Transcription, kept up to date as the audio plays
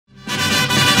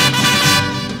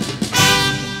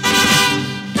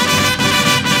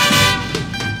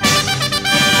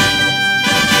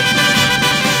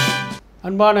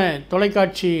அன்பான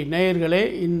தொலைக்காட்சி நேயர்களே,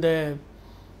 இந்த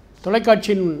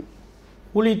தொலைக்காட்சியின்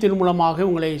ஊழியத்தின் மூலமாக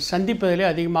உங்களை சந்திப்பதிலே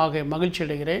அதிகமாக மகிழ்ச்சி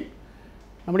அடைகிறேன்.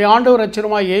 நம்முடைய ஆண்டவர்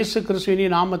இரட்சகருமாகிய இயேசு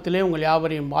கிறிஸ்துவின் நாமத்திலே உங்கள்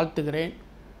யாவரையும் வாழ்த்துகிறேன்.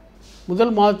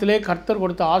 முதல் மாதத்திலே கர்த்தர்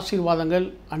கொடுத்த ஆசீர்வாதங்கள்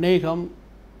அநேகம்,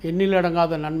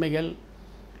 எண்ணிலடங்காத நன்மைகள்,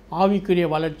 ஆவிக்குரிய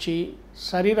வளர்ச்சி,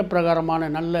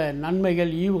 சரீரப்பிரகாரமான நல்ல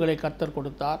நன்மைகள், ஈவுகளை கர்த்தர்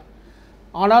கொடுத்தார்.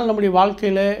 ஆனால் நம்முடைய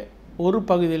வாழ்க்கையில் ஒரு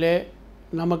பகுதியிலே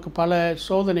நமக்கு பல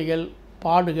சோதனைகள்,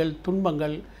 பாடுகள்,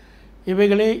 துன்பங்கள்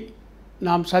இவைகளை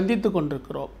நாம் சந்தித்து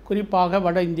கொண்டிருக்கிறோம். குறிப்பாக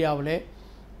வட இந்தியாவிலே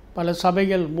பல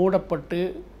சபைகள் மூடப்பட்டு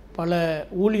பல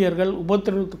ஊழியர்கள்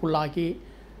உபத்திரவத்துக்குள்ளாகி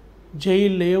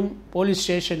ஜெயிலையும் போலீஸ்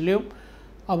ஸ்டேஷன்லேயும்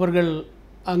அவர்கள்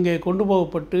அங்கே கொண்டு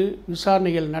போகப்பட்டு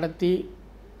விசாரணைகள் நடத்தி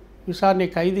விசாரணை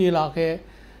கைதிகளாக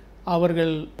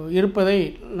அவர்கள் இருப்பதை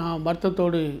நாம்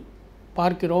வருத்தத்தோடு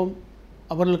பார்க்கிறோம்.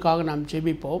 அவர்களுக்காக நாம்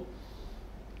ஜெபிப்போம்.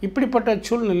 இப்படிப்பட்ட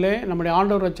சூழ்நிலை நம்முடைய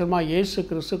ஆண்டவர் இரட்சகருமாகிய இயேசு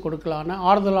கிறிஸ்து கொடுக்கலான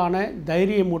ஆறுதலான,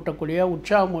 தைரியமூட்டக்கூடிய,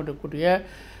 உற்சாகமூட்டக்கூடிய,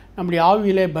 நம்முடைய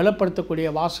ஆவியிலே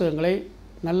பலப்படுத்தக்கூடிய வாசகங்களை,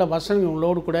 நல்ல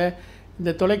வசனங்களோடு கூட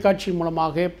இந்த தொலைக்காட்சி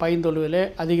மூலமாக பகிர்ந்தொள்வதிலே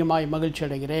அதிகமாய் மகிழ்ச்சி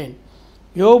அடைகிறேன்.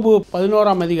 யோபு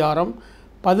 11ஆம் அதிகாரம்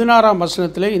 16ஆம்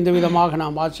வசனத்திலே இந்த விதமாக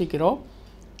நாம் வாசிக்கிறோம்.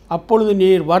 அப்பொழுது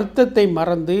நீர் வருத்தத்தை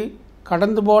மறந்து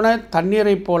கடந்து போன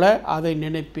தண்ணீரைப் போல அதை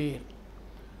நினைப்பீர்.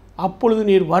 அப்பொழுது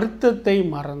நீர் வருத்தத்தை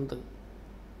மறந்து.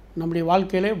 நம்முடைய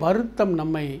வாழ்க்கையிலே வருத்தம்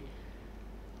நம்மை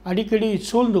அடிக்கடி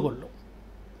சூழ்ந்து கொள்ளும்.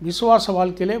 விசுவாச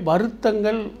வாழ்க்கையிலே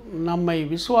வருத்தங்கள் நம்மை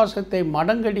விசுவாசத்தை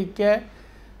மடங்கடிக்க,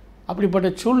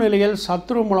 அப்படிப்பட்ட சூழ்நிலைகள்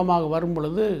சத்துரு மூலமாக வரும்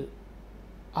பொழுது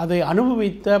அதை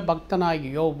அனுபவித்த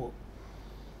பக்தனாகிய யோபு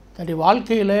தன்னுடைய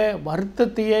வாழ்க்கையில்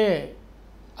வருத்தத்தையே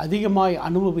அதிகமாய்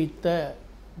அனுபவித்த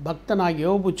பக்தனாகிய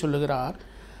யோபு சொல்லுகிறார்,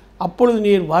 அப்பொழுது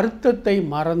நீர் வருத்தத்தை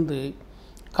மறந்து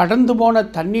கடந்து போன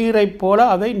தண்ணீரைப் போல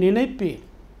அதை நினைப்பீர்.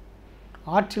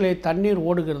 ஆற்றிலே தண்ணீர்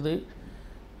ஓடுகிறது.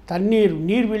 தண்ணீர்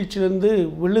நீர்வீழ்ச்சியிலிருந்து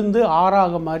விழுந்து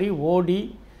ஆறாக மாறி ஓடி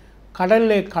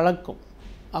கடலிலே கலக்கும்.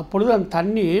 அப்பொழுது அந்த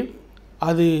தண்ணீர்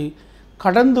அது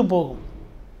கடந்து போகும்.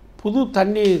 புது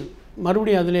தண்ணீர்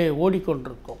மறுபடியும் அதிலே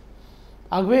ஓடிக்கொண்டிருக்கும்.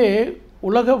 ஆகவே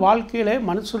உலக வாழ்க்கையில்,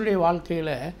 மனுஷனுடைய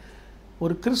வாழ்க்கையில்,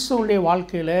 ஒரு கிறிஸ்தவனுடைய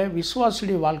வாழ்க்கையில்,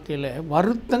 விசுவாசியுடைய வாழ்க்கையில்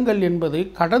வருத்தங்கள் என்பது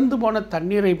கடந்து போன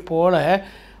தண்ணீரைப் போல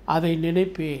அதை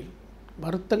நினைப்பேன்.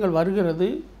 வருத்தங்கள் வருகிறது,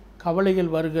 கவலைகள்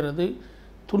வருகிறது,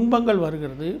 துன்பங்கள்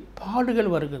வருகிறது, பாடுகள்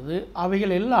வருகிறது.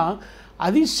 அவைகள் எல்லாம்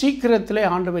அதிசீக்கிரத்திலே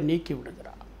ஆண்டவர் நீக்கி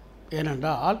விடுகிறார்.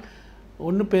 ஏனென்றால்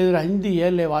 1 பேதுரு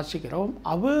 5:7 வாசிக்கிறோம்,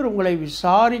 அவர் உங்களை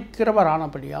விசாரிக்கிறவர்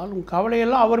ஆனபடியால் உங்கள்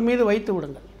கவலையெல்லாம் அவர் மீது வைத்து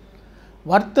விடுங்கள்.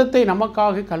 வருத்தத்தை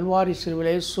நமக்காக கல்வாரி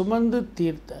சிலுவிலே சுமந்து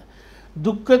தீர்த்த,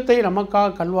 துக்கத்தை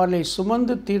நமக்காக கல்வாரிலே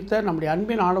சுமந்து தீர்த்த நம்முடைய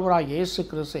அன்பின் ஆண்டவராகிய இயேசு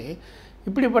கிறிஸ்து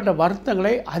இப்படிப்பட்ட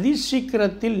வருத்தங்களை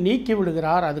அதிசீக்கிரத்தில் நீக்கி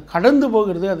விடுகிறார். அது கடந்து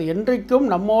போகிறது. அது என்றைக்கும்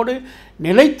நம்மோடு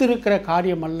நிலைத்திருக்கிற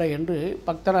காரியம் அல்ல என்று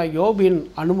பக்தராகிய யோபின்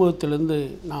அனுபவத்திலிருந்து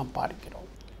நாம் பார்க்கிறோம்.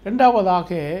 இரண்டாவதாக,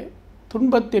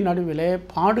 துன்பத்தின் நடுவிலே,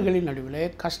 பாடுகளின் நடுவிலே,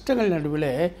 கஷ்டங்களின்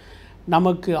நடுவிலே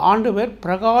நமக்கு ஆண்டவர்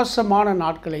பிரகாசமான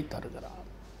நாட்களை தருகிறார்.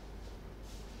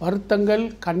 வருத்தங்கள்,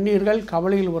 கண்ணீர்கள்,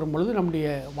 கவலைகள் வரும்பொழுது நம்முடைய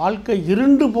வாழ்க்கை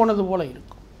இருண்டு போனது போல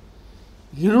இருக்கும்,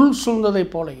 இருள் சூழ்ந்ததை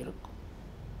போல இருக்கும்.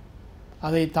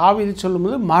 அதை தாவீது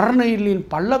சொல்லும்போது மரண இருளின்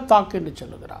பள்ளத்தாக்கு என்று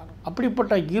சொல்லுகிறார்.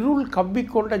 அப்படிப்பட்ட இருள்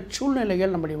கவ்விக்கொண்ட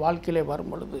சூழ்நிலைகள் நம்முடைய வாழ்க்கையிலே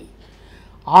வரும் பொழுது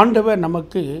ஆண்டவர்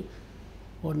நமக்கு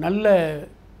ஒரு நல்ல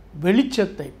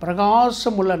வெளிச்சத்தை,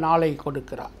 பிரகாசமுள்ள நாளை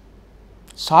கொடுக்கிறார்.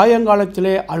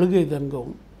 சாயங்காலத்திலே அழுகை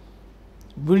தங்கும்,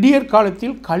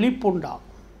 விடியற்காலத்தில் களிப்புண்டாகும்.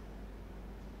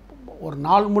 ஒரு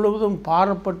நாள் முழுவதும்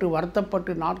பாரப்பட்டு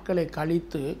வருத்தப்பட்டு நாட்களை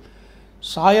கழித்து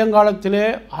சாயங்காலத்திலே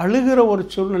அழுகிற ஒரு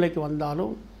சூழ்நிலைக்கு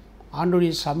வந்தாலும்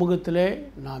ஆண்டவருடைய சமூகத்திலே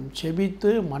நாம் செபித்து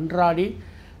மன்றாடி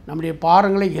நம்முடைய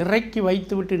பாரங்களை இறக்கி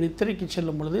வைத்துவிட்டு நித்திரைக்கு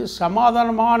செல்லும் பொழுது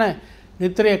சமாதானமான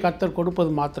நித்திரையை கர்த்தர்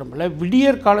கொடுப்பது மாத்திரமல்ல,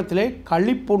 விடியற் காலத்திலே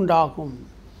களிப்புண்டாகும்.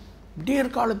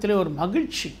 விடியற் காலத்திலே ஒரு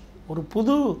மகிழ்ச்சி, ஒரு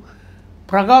புது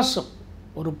பிரகாசம்,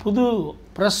 ஒரு புது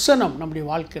பிரசனம் நம்முடைய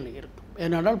வாழ்க்கையில் இருக்கும்.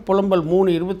 ஏனென்றால் புலம்பல்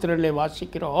 3:22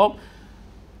 வாசிக்கிறோம்,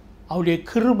 அவருடைய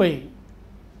கிருபை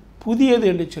புதியது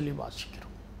என்று சொல்லி வாசிக்கிறோம்.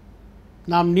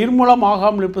 நாம்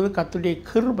நிர்மூலமாகாமல் இருப்பது கர்த்தருடைய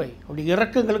கிருபை. அவருடைய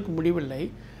இரக்கங்களுக்கு முடிவில்லை.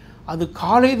 அது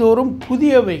காலைதோறும்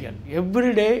புதியவைகள்.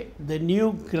 Everyday the new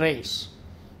grace.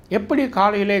 எப்படி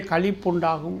காலையிலே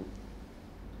களிப்புண்டாகும்,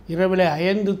 இரவிலே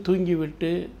அயர்ந்து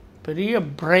தூங்கிவிட்டு பெரிய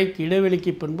பிரேக்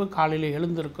இடைவெளிக்கு பின்பு காலையில்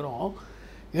எழுந்திருக்கிறோம்.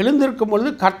 எழுந்திருக்கும்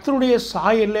பொழுது கர்த்தருடைய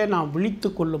சாயலே நாம் விழித்து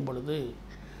கொள்ளும் பொழுது,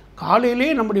 காலையிலே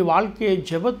நம்முடைய வாழ்க்கையை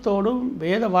ஜெபத்தோடும்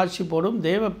வேத வாசிப்போடும்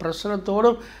தேவ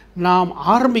பிரசனத்தோடும் நாம்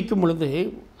ஆரம்பிக்கும் பொழுது,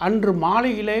 அன்று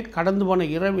மாலையிலே கடந்து போன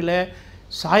இரவில்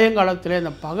சாயங்காலத்தில்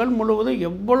அந்த பகல் முழுவதும்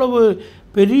எவ்வளவு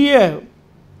பெரிய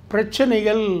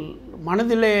பிரச்சனைகள்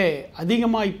மனதிலே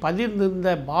அதிகமாய் பதிர்ந்திருந்த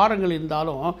பாரங்கள்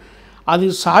இருந்தாலும் அது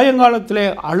சாயங்காலத்தில்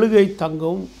அழுகை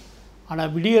தங்கும்.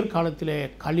 ஆனால் விடியற் காலத்தில்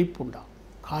களிப்புண்டாகும்.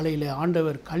 காலையில்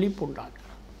ஆண்டவர்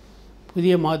களிப்புண்டாக்குறார்.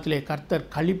 புதிய மாதத்திலே கர்த்தர்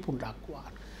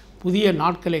களிப்புண்டாக்குவார். புதிய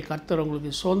நாட்களை கர்த்தர்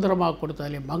உங்களுக்கு சுதந்திரமாக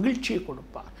கொடுத்ததிலே மகிழ்ச்சியை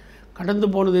கொடுப்பார். கடந்து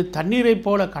போனது தண்ணீரை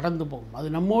போல கடந்து போகும். அது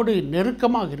நம்மோடு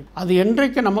நெருக்கமாக இருக்கும். அது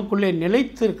என்றைக்கு நமக்குள்ளே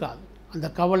நிலைத்து இருக்காது. அந்த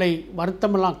கவலை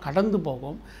வருத்தமெல்லாம் கடந்து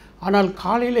போகும். ஆனால்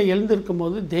காலையில் எழுந்திருக்கும்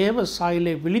போது தேவ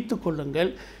சாயலை விழித்து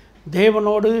கொள்ளுங்கள்.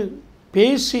 தேவனோடு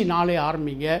பேசி நாளை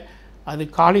ஆரம்பிங்க. அது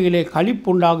காலையிலே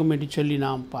களிப்புண்டாகும் என்று சொல்லி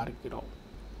நாம் பார்க்கிறோம்.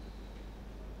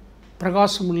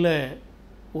 பிரகாசமுள்ள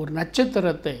ஒரு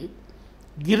நட்சத்திரத்தை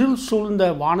இருள் சூழ்ந்த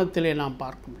வானத்திலே நாம்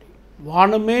பார்க்க முடியும்.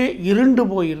 வானமே இருண்டு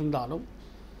போயிருந்தாலும்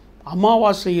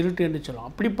அமாவாசை இருட்டு என்று சொல்லலாம்.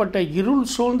 அப்படிப்பட்ட இருள்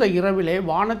சூழ்ந்த இரவிலே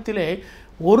வானத்திலே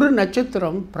ஒரு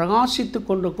நட்சத்திரம் பிரகாசித்து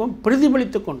கொண்டிருக்கும்,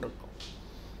 பிரதிபலித்து கொண்டிருக்கும்.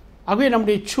 ஆகவே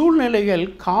நம்முடைய சூழ்நிலைகள்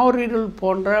காரிருள்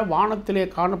போன்ற வானத்திலே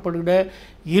காணப்படுகிற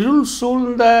இருள்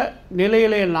சூழ்ந்த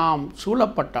நிலையிலே நாம்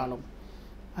சூழப்பட்டாலும்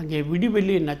அங்கே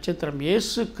விடிவெள்ளி நட்சத்திரம்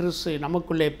இயேசு கிறிஸ்து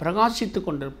நமக்குள்ளே பிரகாசித்து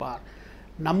கொண்டிருப்பார்.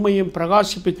 நம்மையும்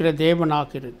பிரகாசிப்பிக்கிற தேவனாக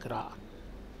இருக்கிறார்.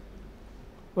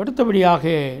 அடுத்தபடியாக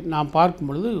நாம் பார்க்கும்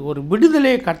பொழுது ஒரு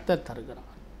விடுதலை கர்த்தர்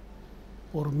தருகிறார்.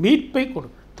 ஒரு மீட்பை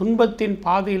கொடுக்கிறார். துன்பத்தின்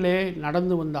பாதையிலே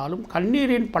நடந்து வந்தாலும்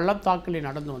கண்ணீரின் பள்ளத்தாக்கிலே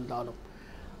நடந்து வந்தாலும்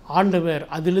ஆண்டவர்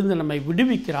அதிலிருந்து நம்மை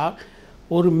விடுவிக்கிறார்.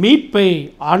 ஒரு மீட்பை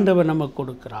ஆண்டவர் நமக்கு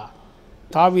கொடுக்கிறார்.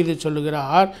 தாவீது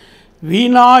சொல்லுகிறார்,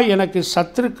 வீணா எனக்கு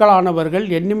சத்துருக்களானவர்கள்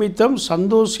என் நிமித்தம்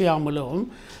சந்தோஷியாமலும்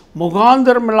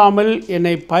முகாந்திரமில்லாமல்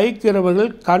என்னை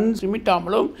பயக்கிறவர்கள் கண்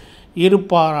சிமிட்டாமலும்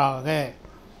இருப்பாராக.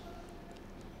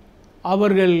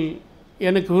 அவர்கள்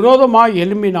எனக்கு விரோதமாய்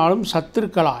எழும்பினாலும்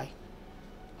சத்துருக்களாய்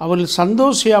அவர்கள்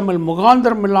சந்தோஷியாமல்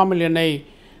முகாந்திரம் இல்லாமல் என்னை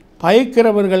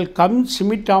பயக்கிறவர்கள் கண்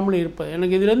சிமிட்டாமல் இருப்பது.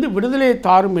 எனக்கு இதிலிருந்து விடுதலையை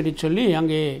தாரும் என்று சொல்லி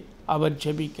அங்கே அவர்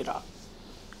ஜெபிக்கிறார்.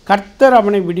 கர்த்தர்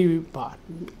அவனை விடுவிப்பார்.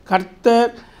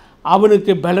 கர்த்தர்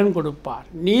அவனுக்கு பலன் கொடுப்பார்.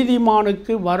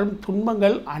 நீதிமானுக்கு வரும்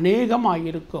துன்பங்கள் அநேகமாக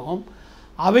இருக்கும்.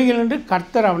 அவைகளின்று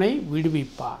கர்த்தர் அவனை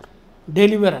விடுவிப்பார்.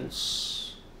 டெலிவரன்ஸ்,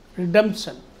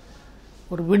 ரிடம்ஷன்,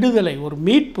 ஒரு விடுதலை, ஒரு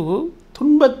மீட்பு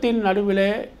துன்பத்தின் நடுவில்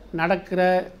நடக்கிற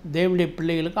தேவனுடைய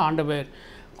பிள்ளைகளுக்கு ஆண்டவர்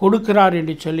கொடுக்கிறார்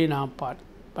என்று சொல்லி நாம் பார்ப்போம்.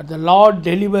 But the Lord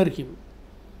deliver him.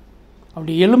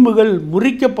 அவருடைய எலும்புகள்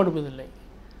முறிக்கப்படுவதில்லை,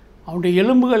 அவருடைய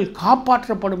எலும்புகள்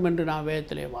காப்பாற்றப்படும் என்று நான்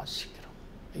வேதத்திலே வாசிக்கிறோம்.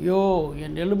 ஐயோ,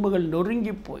 என் எலும்புகள்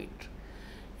நொறுங்கி போயிற்று,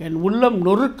 என் உள்ளம்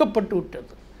நொறுக்கப்பட்டு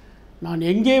விட்டது, நான்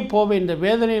எங்கே போவேன், இந்த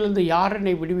வேதனையிலிருந்து யார்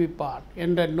என்னை விடுவிப்பார்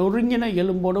என்ற நொறுங்கின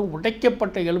எலும்போடும்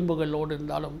உடைக்கப்பட்ட எலும்புகளோடு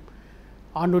இருந்தாலும்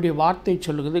ஆண்டுடைய வார்த்தை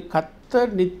சொல்லுகிறது,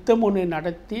 கர்த்தர் நித்தம் உன்னை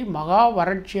நடத்தி மகா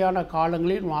வறட்சியான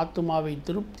காலங்களில் உன் ஆத்துமாவை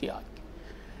திருப்தியாக்கி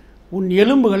உன்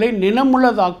எலும்புகளை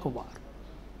நினமுள்ளதாக்குவார்.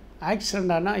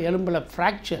 ஆக்சிடென்டானா எலும்பில்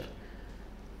ஃப்ராக்சர்,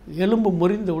 எலும்பு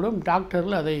முறிந்துவிடும்.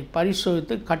 டாக்டர்கள் அதை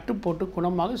பரிசோதித்து கட்டு போட்டு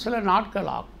குணமாக சில நாட்கள்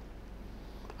ஆகும்.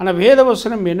 ஆனால்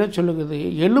வேதவசனம் என்ன சொல்லுகிறது?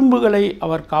 எலும்புகளை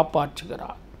அவர்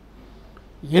காப்பாற்றுகிறார்.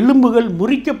 எலும்புகள்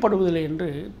முறிக்கப்படுவதில்லை என்று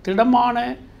திடமான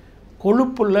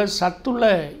கொழுப்புள்ள சத்துள்ள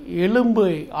எலும்பு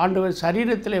ஆண்டவர்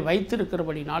சரீரத்தில்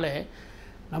வைத்திருக்கிறபடினாலே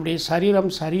நம்முடைய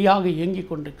சரீரம் சரியாக இயங்கி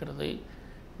கொண்டிருக்கிறது.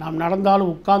 நாம்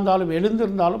நடந்தாலும் உட்கார்ந்தாலும்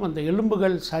எழுந்திருந்தாலும் அந்த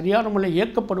எலும்புகள் சரியான முறையில்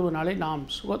இயக்கப்படுவதனாலே நாம்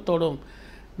சுகத்தோடும்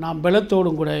நாம்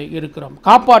பலத்தோடும் கூட இருக்கிறோம்.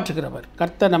 காப்பாற்றுகிறவர்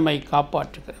கர்த்தர், நம்மை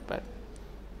காப்பாற்றுகிறவர்.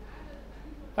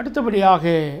 அடுத்தபடியாக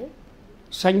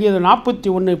சங்கீதம்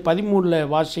 41:13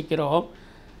 வாசிக்கிறோம்,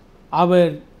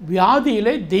 அவர்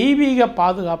வியாதியிலே தெய்வீக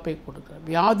பாதுகாப்பை கொடுக்கிறார்.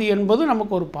 வியாதி என்பது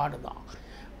நமக்கு ஒரு பாடு தான்,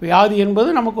 வியாதி என்பது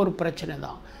நமக்கு ஒரு பிரச்சனை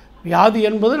தான், வியாதி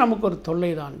என்பது நமக்கு ஒரு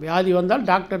தொல்லை தான். வியாதி வந்தால்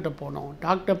டாக்டர்கிட்ட போகணும்,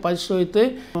 டாக்டர் பரிசோதித்து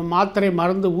மாத்திரை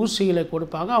மருந்து ஊசிகளை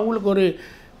கொடுப்பாங்க, அவங்களுக்கு ஒரு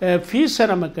ஃபீஸை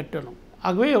நம்ம கட்டணும்.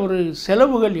 ஆகவே ஒரு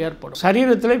செலவுகள் ஏற்படும்.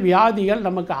 சரீரத்தில் வியாதிகள்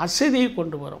நமக்கு அசதியை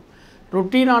கொண்டு வரும்,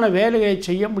 ரொட்டீனான வேலையை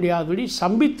செய்ய முடியாதபடி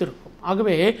சம்பித்திருக்கும்.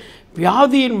 ஆகவே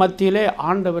வியாதியின் மத்தியிலே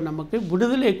ஆண்டவர் நமக்கு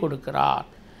விடுதலை கொடுக்கிறார்.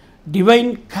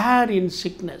 டிவைன் கேர் இன்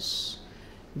சிக்னஸ்,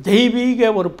 தெய்வீக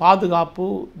ஒரு பாதுகாப்பு,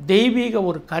 தெய்வீக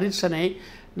ஒரு கரிசனை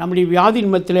நம்முடைய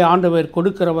வியாதியின் மத்தியிலே ஆண்டவர்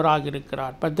கொடுக்கிறவராக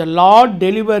இருக்கிறார். But the Lord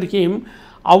deliver him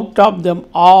out of them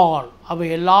all, அவை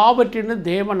எல்லாவற்றிலும்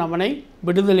தேவன் அவனை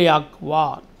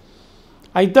விடுதலையாக்குவார்.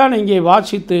 அதைத்தான் இங்கே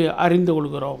வாசித்து அறிந்து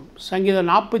கொள்கிறோம்.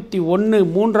 சங்கீதம்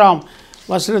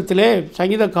 41:3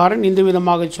 சங்கீதக்காரன் இந்த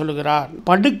விதமாக சொல்லுகிறார்,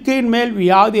 படுக்கையின் மேல்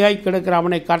வியாதியாய் கிடக்கிற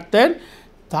அவனை கர்த்தர்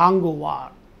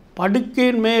தாங்குவார்.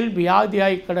 படுக்கையின் மேல்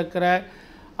வியாதியாய் கிடக்கிற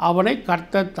அவனை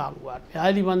கர்த்தர் தாங்குவார்.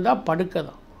 வியாதி வந்தால் படுக்கை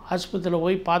தான். ஆஸ்பத்திரியில்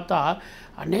போய் பார்த்தா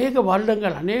அநேக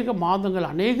வருடங்கள், அநேக மாதங்கள்,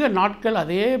 அநேக நாட்கள்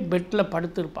அதே பெட்டில்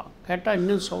படுத்திருப்பாங்க. கேட்டால்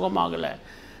இன்னும் சுகமாகலை,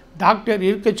 டாக்டர்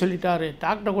இருக்க சொல்லிட்டாரு,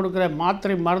 டாக்டர் கொடுக்குற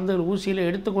மாத்திரை மருந்து ஊசியில்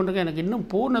எடுத்துக்கொண்டுங்க, எனக்கு இன்னும்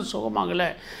பூர்ண சுகமாகலை,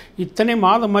 இத்தனை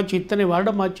மாதமாச்சு, இத்தனை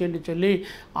வருடமாச்சு என்று சொல்லி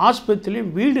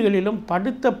ஆஸ்பத்திரியிலும் வீடுகளிலும்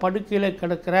படுத்த படுக்கையில்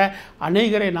கிடக்கிற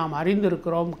அநேகரை நாம்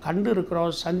அறிந்திருக்கிறோம்,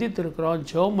 கண்டிருக்கிறோம், சந்தித்திருக்கிறோம்,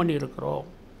 ஜெபம் பண்ணியிருக்கிறோம்.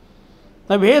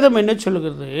 வேதம் என்ன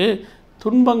சொல்லுகிறது?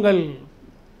 துன்பங்கள்,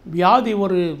 வியாதி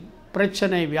ஒரு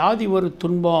பிரச்சனை, வியாதி ஒரு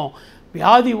துன்பம்,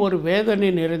 வியாதி ஒரு வேதனை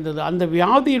நிறைந்தது. அந்த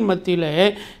வியாதியின்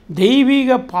மத்தியில்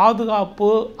தெய்வீக பாதுகாப்பு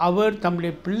அவர்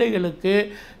தம்முடைய பிள்ளைகளுக்கு,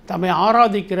 தம்மை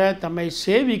ஆராதிக்கிற, தம்மை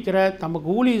சேவிக்கிற, தமக்கு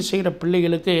ஊழியம் செய்கிற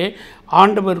பிள்ளைகளுக்கு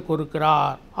ஆண்டவர்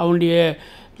கொடுக்கிறார். அவனுடைய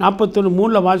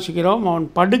 41:3 வாசிக்கிறோம், அவன்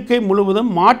படுக்கை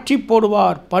முழுவதும் மாற்றி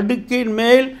போடுவார், படுக்கையின்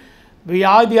மேல்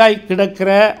வியாதியாய் கிடக்கிற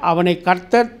அவனை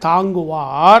கர்த்தர்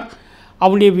தாங்குவார்,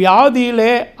 அவனுடைய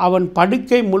வியாதியிலே அவன்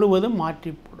படுக்கை முழுவதும்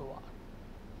மாற்றி போடுவார்.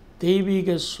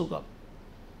 தெய்வீக சுகம்.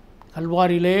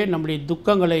 கல்வாரியிலே நம்முடைய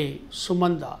துக்கங்களை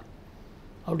சுமந்தார்,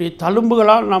 அவருடைய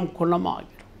தழும்புகளால் நாம்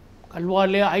குணமாகிறோம்.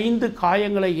 கல்வாரியிலே 5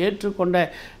 காயங்களை ஏற்றுக்கொண்ட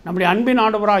நம்முடைய அன்பின்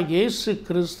ஆண்டவராக இயேசு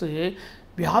கிறிஸ்து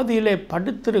வியாதியிலே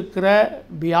படுத்திருக்கிற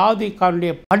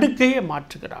வியாதிக்காரனுடைய படுக்கையை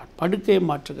மாற்றுகிறார், படுக்கையை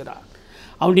மாற்றுகிறார்.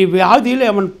 அவனுடைய வியாதியிலே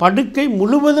அவன் படுக்கை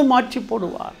முழுவதும் மாற்றி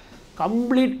போடுவார்.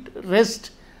 Complete rest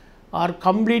R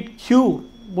complete cure,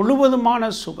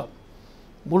 முழுவதுமான சுகம்,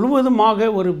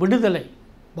 முழுவதுமாக ஒரு விடுதலை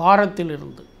பாரத்தில்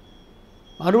இருந்து.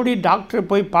 மறுபடியும் டாக்டரை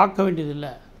போய் பார்க்க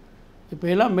வேண்டியதில்லை. இப்போ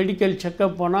எல்லாம் மெடிக்கல்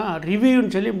செக்கப் போனால்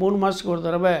ரிவ்யூன்னு சொல்லி 3 மாதத்துக்கு ஒரு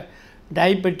தடவை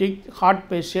டயபெட்டிக், ஹார்ட்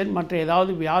பேஷண்ட், மற்ற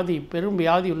ஏதாவது வியாதி, பெரும்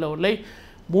வியாதி உள்ளவர்களை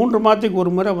 3 மாதத்துக்கு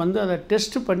ஒரு முறை வந்து அதை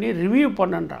டெஸ்ட் பண்ணி ரிவ்யூ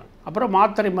பண்ணுன்றாங்க. அப்புறம்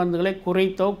மாத்திரை மருந்துகளை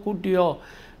குறைத்தோ கூட்டியோ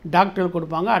டாக்டர்கள்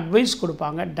கொடுப்பாங்க, அட்வைஸ்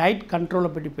கொடுப்பாங்க, டயட் கண்ட்ரோலை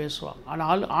பற்றி பேசுவாங்க.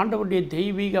 ஆனால் ஆண்டவருடைய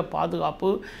தெய்வீக பாதுகாப்பு,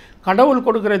 கடவுள்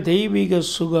கொடுக்குற தெய்வீக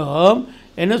சுகம்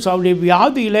என்ன, அவனுடைய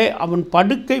வியாதியிலே அவன்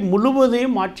படுக்கை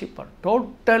முழுவதையும் மாற்றிப்பார்.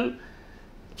 Total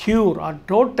cure R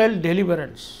total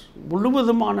deliverance,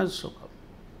 முழுவதுமான சுகம்.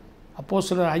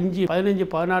 அப்போஸ்தலர்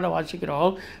 5:15-16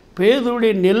 வாசிக்கிறோம்,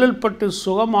 பேதுருடைய நிழல் பட்டு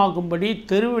சுகமாகும்படி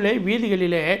தெருவிலே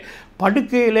வீதிகளிலே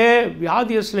படுக்கையிலே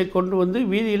வியாதியஸ்களை கொண்டு வந்து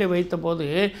வீதியிலே வைத்தபோது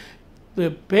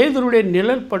பேதுருடைய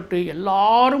நிழல் பட்டு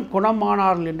எல்லாரும்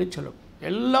குணமானார்கள் என்று சொல்லும்.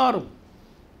 எல்லாரும்,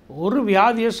 ஒரு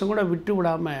வியாதியஸும் கூட விட்டு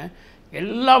விடாமல்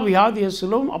எல்லா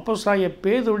வியாதியஸிலும் அப்போஸ்தலனாகிய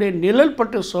பேதுருடைய நிழல்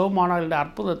பட்டு சுகமானார்கள் என்ற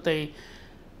அற்புதத்தை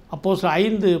அப்போஸ்தலர்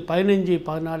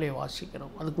 5:15-14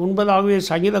 வாசிக்கிறோம். அதுக்கு முன்பதாகவே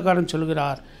சங்கீதக்காரன்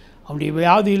சொல்கிறார், அவனுடைய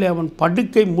வியாதியில் அவன்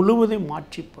படுக்கை முழுவதும்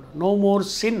மாற்றிப்படும். நோ மோர்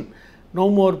சின், no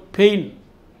more pain,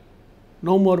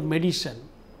 no more medicine.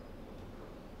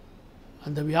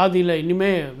 அந்த வியாதியில் இனிமே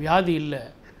வியாதி இல்லை,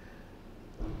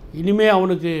 இனிமே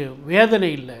அவனுக்கு வேதனை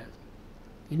இல்லை,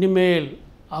 இனிமேல்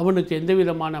அவனுக்கு எந்த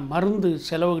விதமான மருந்து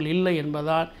செலவுகள் இல்லை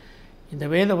என்பதால் இந்த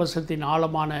வேத வசனத்தின்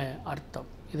ஆழமான அர்த்தம்.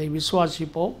 இதை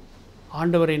விசுவாசிப்போம்,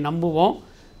 ஆண்டவரை நம்புவோம்.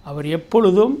 அவர்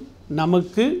எப்பொழுதும்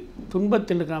நமக்கு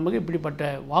துன்பத்தில் இருக்கிற நமக்கு இப்படிப்பட்ட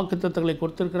வாக்குத்தத்தங்களை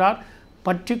கொடுத்திருக்கிறார்.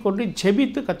 பற்றி கொண்டு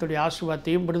ஜெபித்து கர்த்தருடைய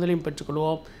ஆசீர்வாதத்தையும் விடுதலையும்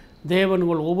பெற்றுக்கொள்வோம். தேவன்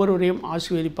உங்கள் ஒவ்வொருவரையும்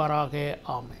ஆசீர்வதிப்பாராக.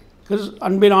 ஆமென்.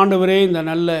 அன்பின் ஆண்டவரே, இந்த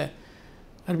நல்ல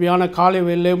அருமையான காலை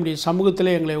வேளையிலே உம்முடைய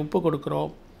சமூகத்திலே எங்களை ஒப்புக்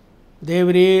கொடுக்கிறோம்.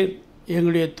 தேவரீர்,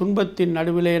 எங்களுடைய துன்பத்தின்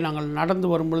நடுவிலே நாங்கள் நடந்து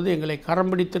வரும்பொழுது எங்களை கரம்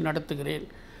பிடித்து நடத்துகிறேன்.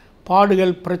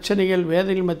 பாடுகள், பிரச்சனைகள்,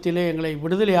 வேதனை மத்தியிலே எங்களை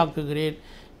விடுதலையாக்குகிறேன்.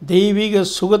 தெய்வீக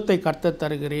சுகத்தை கர்த்தர்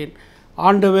தருகிறேன்.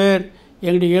 ஆண்டவர்,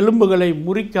 எங்களுடைய எலும்புகளை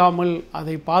முறிக்காமல்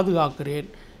அதை பாதுகாக்கிறேன்.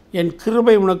 என்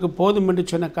கிருபை உனக்கு போதும் என்று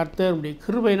சொன்ன கர்த்தர், உடைய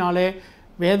கிருபையினாலே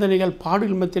வேதனைகள்,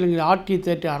 பாடுகள் மத்தியில் எங்களை ஆற்றி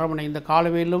தேற்றி அரவணை. இந்த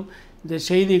காலவேலும் இந்த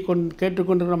செய்தியை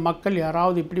கேட்டுக்கொண்டிருக்கிற மக்கள்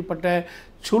யாராவது இப்படிப்பட்ட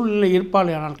சூழ்நிலை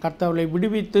இருப்பார்கள், ஆனால் கர்த்தர்களை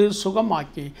விடுவித்து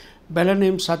சுகமாக்கி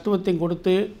பலனையும் சத்துவத்தையும்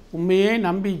கொடுத்து உண்மையே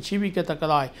நம்பி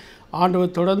ஜீவிக்கத்தக்கதாய்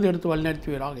ஆண்டவர் தொடர்ந்து எடுத்து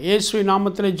வழிநடத்துவீராக. இயேசுவின்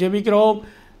நாமத்தில் ஜெபிக்கிறோம்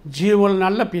ஜீவன்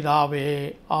நல்ல பிதாவே,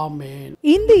 ஆமென்.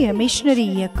 இந்திய மிஷனரி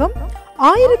இயக்கம்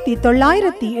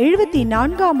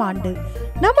 1974ஆம் ஆண்டு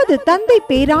நமது தந்தை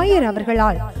பேராயர்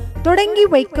அவர்களால் தொடங்கி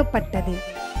வைக்கப்பட்டது.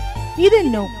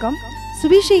 இதன் நோக்கம்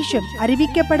சுவிசேஷம்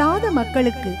அறிவிக்கப்படாத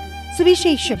மக்களுக்கு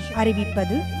சுவிசேஷம்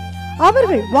அறிவிப்பது,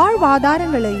 அவர்கள்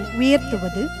வாழ்வாதாரங்களை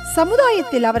உயர்த்துவது,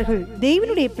 சமுதாயத்தில் அவர்கள்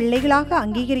தேவனுடைய பிள்ளைகளாக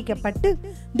அங்கீகரிக்கப்பட்டு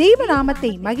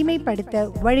தேவநாமத்தை மகிமைப்படுத்த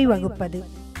வழிவகுப்பது.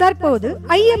 தற்போது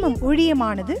IMM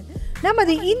ஊழியமானது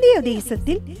நமது இந்திய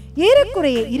தேசத்தில்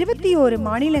ஏறக்குறைய 21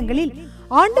 மாநிலங்களில்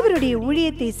ஆண்டவருடைய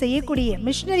ஊழியத்தை செய்யக்கூடிய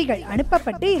மிஷனரிகள்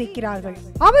அனுப்பப்பட்டு இருக்கிறார்கள்.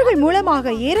 அவர்கள்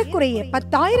மூலமாக ஏறக்குறைய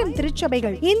 10,000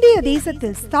 திருச்சபைகள் இந்திய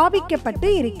தேசத்தில் ஸ்தாபிக்கப்பட்டு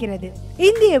இருக்கிறது.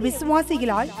 இந்திய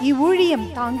விசுவாசிகளால் இவ்வூழியம்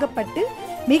தாங்கப்பட்டு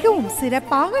மிகவும்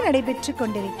சிறப்பாக நடைபெற்று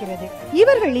கொண்டிருக்கிறது.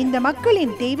 இவர்கள் இந்த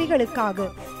மக்களின் தேவைகளுக்காக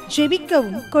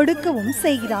ஜெபிக்கவும் கொடுக்கவும்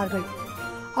செய்கிறார்கள்.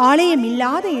 ஆலயம்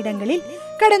இல்லாத இடங்களில்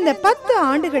கடந்த 10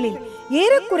 ஆண்டுகளில்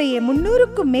ஏறக்குறைய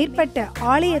 300க்கும் மேற்பட்ட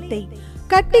ஆலயத்தை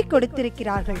கட்டி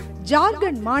கொடுத்திருக்கிறார்கள்.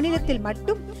 ஜார்க்கண்ட் மாநிலத்தில்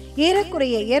மட்டும்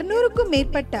ஏறக்குறைய 200க்கும்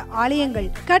மேற்பட்ட ஆலயங்கள்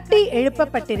கட்டி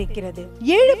எழுப்பப்பட்டிருக்கிறது.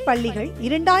 7 பள்ளிகள்,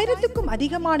 2000க்கும்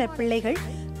அதிகமான பிள்ளைகள்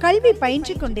கல்வி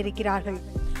பயின்று கொண்டிருக்கிறார்கள்.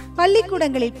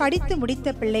 பள்ளிக்கூடங்களில் படித்து முடித்த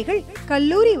பிள்ளைகள்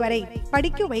கல்லூரி வரை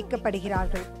படிக்க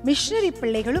வைக்கப்படுகிறார்கள். மிஷனரி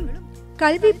பிள்ளைகளும்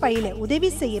கல்வி பயில உதவி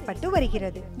செய்யப்பட்டு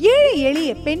வருகிறது. ஏழை எளிய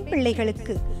பெண்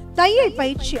பிள்ளைகளுக்கு தையல்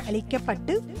பயிற்சி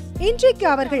அளிக்கப்பட்டு இன்றைக்கு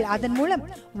அவர்கள் அதன் மூலம்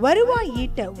வருவாய்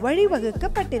ஈட்ட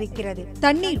வழிவகுக்கப்பட்டிருக்கிறது.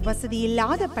 தண்ணீர் வசதி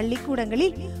இல்லாத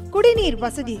பள்ளிக்கூடங்களில் குடிநீர்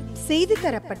வசதி செய்து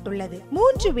தரப்பட்டுள்ளது.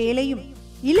 3 வேளையும்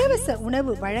இலவச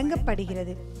உணவு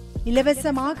வழங்கப்படுகிறது.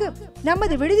 இலவசமாக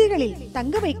நமது விடுதிகளில்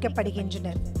தங்க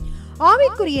வைக்கப்படுகின்றனர்.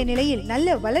 ஆவிக்குரிய நிலையில்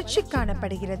நல்ல வளர்ச்சி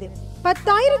காணப்படுகிறது.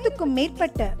 10,000க்கும்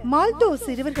மேற்பட்ட மால்தோ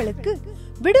சிறுவர்களுக்கு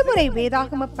விடுமுறை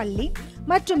வேதாகம பள்ளி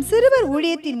மற்றும் சிறுவர்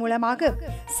ஊழியத்தின் மூலமாக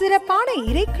சிறப்பான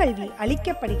இறைக்கல்வி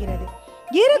அளிக்கப்படுகிறது.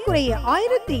 ஏறக்குறைய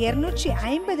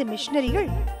 1250 மிஷனரிகள்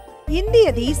இந்திய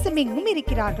தேசமெங்கும்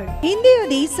இருக்கிறார்கள். இந்திய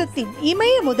தேசத்தின்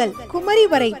இமய முதல் குமரி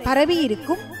வரை பரவி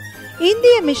இருக்கும்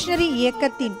இந்திய மிஷனரி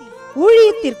இயக்கத்தின்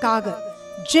ஊழியத்திற்காக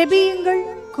ஜெபியுங்கள்,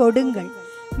 கொடுங்கள்.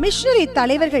 மிஷனரி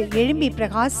தலைவர்கள் எழும்பி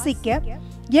பிரகாசிக்க,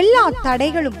 எல்லா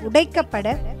தடைகளும் உடைக்கப்பட,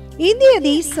 இந்திய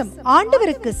தேசம்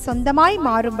ஆண்டவருக்கு சொந்தமாய்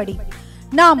மாறும்படி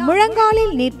நாம்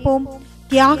முழங்காலில் நிற்போம்,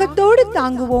 தியாகத்தோடு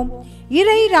தாங்குவோம்,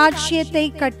 இறை ராஜ்யத்தை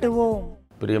கட்டுவோம்.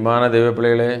 பிரியமான தேவ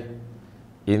பிள்ளைகளே,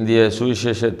 இந்திய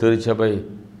சுவிசேஷ திருச்சபை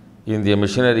இந்திய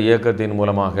மிஷனரி இயக்கத்தின்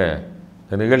மூலமாக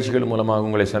நிகழ்ச்சிகள் மூலமாக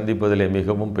உங்களை சந்திப்பதிலே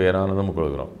மிகவும் பேரானந்தம்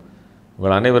கொள்கிறோம்.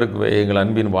 உங்கள் அனைவருக்கும் எங்கள்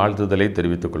அன்பின் வாழ்த்துதலை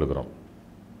தெரிவித்துக் கொள்கிறோம்.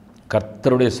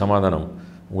 கர்த்தருடைய சமாதானம்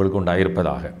உங்களுக்கு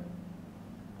உண்டாயிருப்பதாக.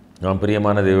 நாம்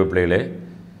பிரியமான தேவ பிள்ளைகளே,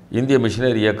 இந்திய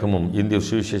மிஷனரி இயக்கமும் இந்திய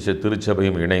சுவிசேஷ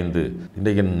திருச்சபையும் இணைந்து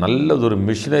இன்றைக்கு நல்லதொரு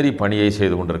மிஷனரி பணியை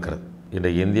செய்து கொண்டிருக்கிறது.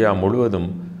 இன்றைக்கு இந்தியா முழுவதும்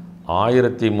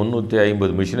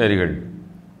 1350 மிஷனரிகள்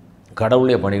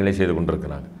கடவுளுடைய பணிகளை செய்து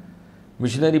கொண்டிருக்கிறாங்க.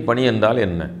 மிஷனரி பணி என்றால்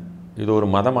என்ன? இது ஒரு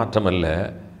மத மாற்றம் அல்ல,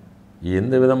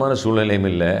 எந்த விதமான சூழ்நிலையும்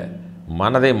இல்லை,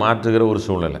 மனதை மாற்றுகிற ஒரு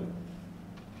சூழ்நிலை.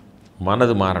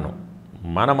 மனது மாறணும்.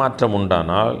 மனமாற்றம்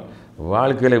உண்டானால்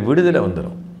வாழ்க்கையில் விடுதலை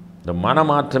வந்துடும். இந்த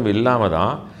மனமாற்றம் இல்லாமல்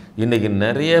தான் இன்றைக்கி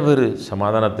நிறைய பேர்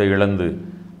சமாதானத்தை இழந்து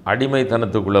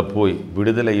அடிமைத்தனத்துக்குள்ளே போய்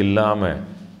விடுதலை இல்லாமல்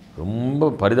ரொம்ப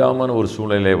பரிதாபமான ஒரு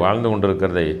சூழ்நிலையை வாழ்ந்து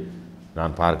கொண்டிருக்கிறதை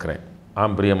நான் பார்க்குறேன்.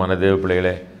 ஆம் பிரியமான தேவ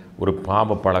பிள்ளைகளே, ஒரு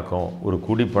பாவ பழக்கம், ஒரு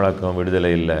குடிப்பழக்கம்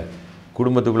விடுதலை இல்லை,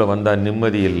 குடும்பத்துக்குள்ளே வந்தால்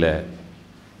நிம்மதி இல்லை,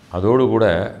 அதோடு கூட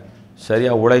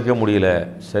சரியாக உழைக்க முடியல,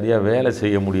 சரியாக வேலை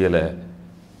செய்ய முடியலை,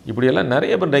 இப்படியெல்லாம்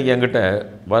நிறைய பேர் இன்றைக்கி என்கிட்ட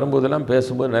வரும்போதெல்லாம்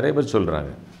பேசும்போது நிறைய பேர்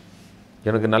சொல்கிறாங்க,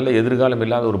 எனக்கு நல்ல எதிர்காலம்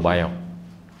இல்லாத ஒரு பயம்.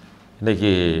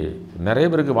 இன்றைக்கி நிறைய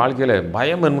பேருக்கு வாழ்க்கையில்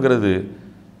பயம் என்கிறது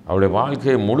அவளுடைய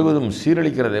வாழ்க்கையை முழுவதும்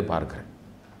சீரழிக்கிறதை பார்க்குறேன்.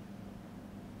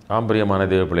 ஆம்பரியமான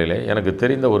தேவ பிள்ளைகளே, எனக்கு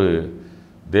தெரிந்த ஒரு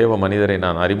தேவ மனிதரை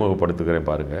நான் அறிமுகப்படுத்துகிறேன்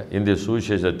பாருங்கள். இந்திய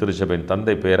சுவிசேஷ திருச்சபையின்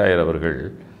தந்தை பேராயர் அவர்கள்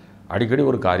அடிக்கடி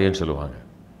ஒரு காரியம் சொல்லுவாங்க,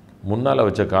 முன்னால்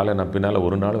வச்ச காலை நான் பின்னால்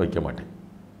ஒரு நாள் வைக்க மாட்டேன்.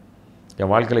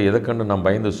 என் வாழ்க்கையில் எதை கண்டு நான்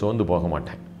பயந்து சோர்ந்து போக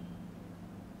மாட்டேன்.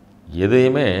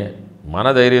 எதையுமே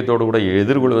மனதைரியத்தோடு கூட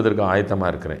எதிர்கொள்வதற்கு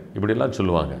ஆயத்தமாக இருக்கிறேன், இப்படிலாம்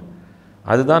சொல்லுவாங்க.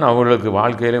 அதுதான் அவங்களுக்கு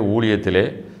வாழ்க்கையிலே ஊழியத்திலே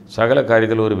சகல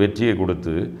காரியத்தில் ஒரு வெற்றியை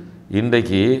கொடுத்து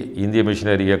இன்றைக்கு இந்திய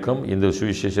மிஷனரி இயக்கம் இந்த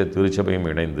சுவிசேஷ திருச்சபையும்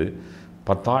இணைந்து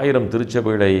 10,000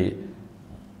 திருச்சபைகளை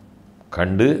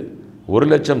கண்டு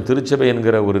 1,00,000 திருச்சபை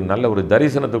என்கிற ஒரு நல்ல ஒரு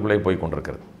தரிசனத்துக்குள்ளே போய்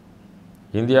கொண்டிருக்கிறது.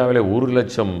 இந்தியாவில்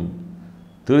 1,00,000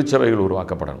 திருச்சபைகள்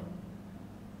உருவாக்கப்படணும்.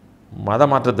 மத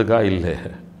மாற்றத்துக்காக இல்லை,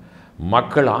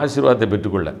 மக்கள் ஆசீர்வாதத்தை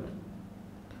பெற்றுக்கொள்ள,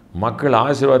 மக்கள்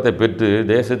ஆசீர்வாதத்தை பெற்று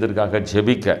தேசத்திற்காக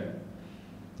ஜெபிக்க,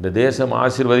 இந்த தேசம்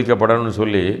ஆசீர்வதிக்கப்படணும்னு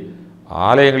சொல்லி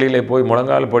ஆலயங்களிலே போய்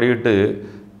முழங்கால் படியிட்டு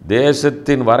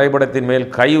தேசத்தின் வரைபடத்தின் மேல்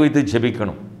கை வைத்து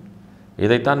ஜெபிக்கணும்.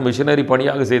 இதைத்தான் மிஷனரி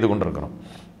பணியாக செய்து கொண்டிருக்கிறோம்.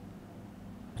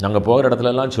 நாங்கள் போகிற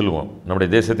இடத்துலலாம் சொல்லுவோம், நம்முடைய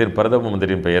தேசத்தின் பிரதம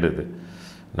மந்திரியின் பெயர் இது,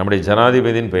 நம்முடைய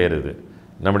ஜனாதிபதியின் பெயர் இது,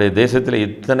 நம்முடைய தேசத்தில்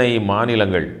இத்தனை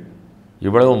மாநிலங்கள்,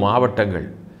 இவ்வளவு மாவட்டங்கள்,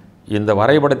 இந்த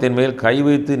வரைபடத்தின் மேல் கை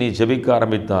வைத்து நீ ஜெபிக்க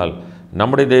ஆரம்பித்தால்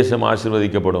நம்முடைய தேசம்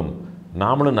ஆசீர்வதிக்கப்படும்,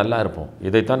 நாமளும் நல்லா இருப்போம்.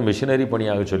 இதைத்தான் மிஷனரி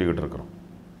பணியாக சொல்லிக்கிட்டு இருக்கிறோம்.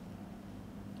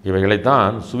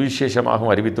 இவைகளைத்தான்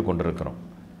சுவிசேஷமாகவும் அறிவித்து கொண்டிருக்கிறோம்.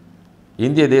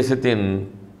 இந்திய தேசத்தின்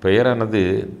பெயரானது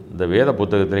இந்த வேத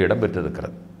புத்தகத்தில்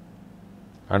இடம்பெற்றிருக்கிறது.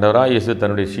 ஆண்டவராய் இயேசு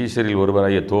தன்னுடைய சீஷரில்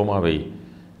ஒருவராகிய தோமாவை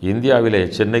இந்தியாவிலே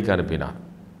சென்னைக்கு அனுப்பினார்.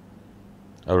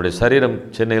 அவருடைய சரீரம்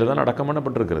சென்னையில் தான் அடக்கம்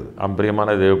பண்ணப்பட்டிருக்கிறது.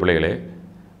 பிரியமான தேவ பிள்ளைகளே,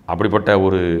 அப்படிப்பட்ட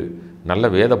ஒரு நல்ல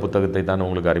வேத புத்தகத்தை தான்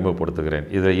உங்களுக்கு அறிமுகப்படுத்துகிறேன்.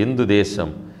 இதில் இந்து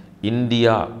தேசம்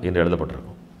இந்தியா என்று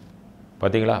எழுதப்பட்டிருக்கும்.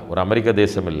 பார்த்தீங்களா, ஒரு அமெரிக்க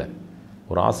தேசம் இல்லை,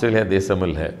 ஒரு ஆஸ்திரேலியா தேசம்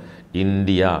இல்லை,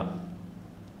 இந்தியா.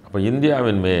 அப்போ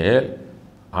இந்தியாவின் மேல்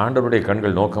ஆண்டவருடைய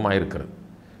கண்கள் நோக்கமாக இருக்கிறது.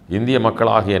 இந்திய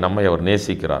மக்களாகிய நம்மை அவர்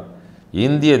நேசிக்கிறார்.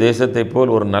 இந்திய தேசத்தை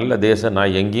போல் ஒரு நல்ல தேசம்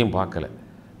நான் எங்கேயும் பார்க்கல.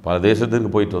 பல தேசத்திற்கு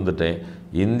போயிட்டு வந்துட்டேன்.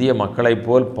 இந்திய மக்களைப்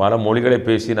போல் பல மொழிகளை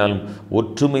பேசினாலும்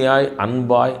ஒற்றுமையாய்,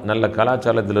 அன்பாய், நல்ல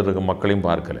கலாச்சாரத்தில் இருக்கிற மக்களையும்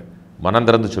பார்க்கல. மனம்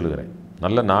திறந்து சொல்லுகிறேன்.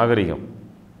 நல்ல நாகரிகம்,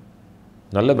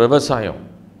 நல்ல விவசாயம்,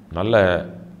 நல்ல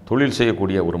தொழில்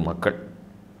செய்யக்கூடிய ஒரு மக்கள்.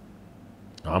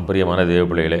 பிரியமான தேவ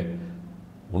பிள்ளைகளே,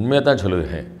 உண்மையாக தான்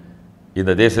சொல்லுகிறேன்.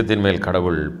 இந்த தேசத்தின் மேல்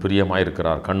கடவுள் பிரியமாக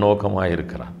இருக்கிறார், கண்ணோக்கமாக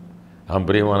இருக்கிறார்.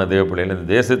 பிரியமான தேவ பிள்ளைகளே, இந்த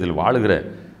தேசத்தில் வாழுகிற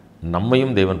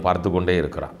நம்மையும் தேவன் பார்த்து கொண்டே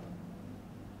இருக்கிறார்.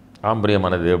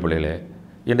 பிரியமான தேவ பிள்ளைகளே,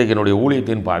 இன்றைக்கு என்னுடைய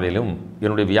ஊழியத்தின் பாதையிலும்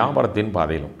என்னுடைய வியாபாரத்தின்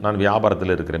பாதையிலும், நான்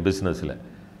வியாபாரத்தில் இருக்கிறேன், பிஸ்னஸில்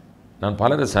நான்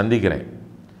பலரை சந்திக்கிறேன்.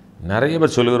 நிறைய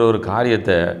பேர் சொல்லுகிற ஒரு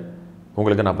காரியத்தை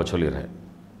உங்களுக்கு நான் இப்போ சொல்லிடுறேன்.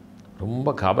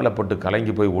 ரொம்ப கவலைப்பட்டு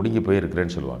கலங்கி போய் ஒடுங்கி போய்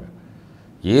இருக்கிறேன்னு சொல்லுவாங்க.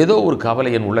 ஏதோ ஒரு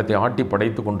கவலை என் உள்ளத்தை ஆட்டி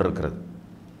படைத்து கொண்டிருக்கிறது.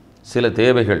 சில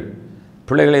தேவைகள்,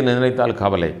 பிள்ளைகளை நினைத்தால்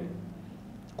கவலை,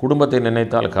 குடும்பத்தை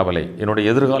நினைத்தால் கவலை,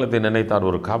 என்னுடைய எதிர்காலத்தை நினைத்தால்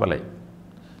ஒரு கவலை,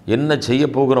 என்ன செய்ய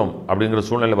போகிறோம் அப்படிங்கிற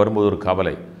சூழ்நிலை வரும்போது ஒரு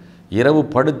கவலை. இரவு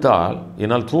படுத்தால்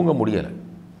என்னால் தூங்க முடியலை.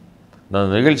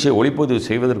 நான் நிகழ்ச்சியை ஒளிப்பதிவு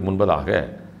செய்வதற்கு முன்பதாக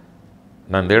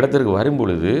நான் இந்த இடத்திற்கு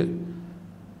வரும்பொழுது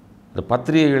இந்த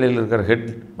பத்திரிகைகளில் இருக்கிற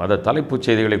அந்த தலைப்புச்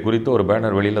செய்திகளை குறித்து ஒரு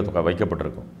பேனர் வெளியில்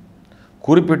வைக்கப்பட்டிருக்கும்.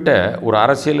 குறிப்பிட்ட ஒரு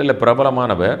அரசியலில்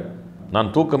பிரபலமானவர்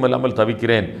நான் தூக்கம் இல்லாமல்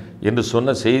தவிக்கிறேன் என்று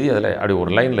சொன்ன செய்தி அதில் அப்படி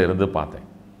ஒரு லைனில் இருந்து பார்த்தேன்.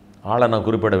 ஆளை நான்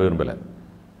குறிப்பிட விரும்பலை.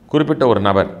 குறிப்பிட்ட ஒரு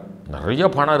நபர், நிறைய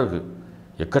பணம் இருக்குது,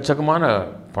 எக்கச்சக்கமான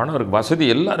பணம் இருக்குது, வசதி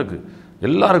எல்லாம் இருக்குது,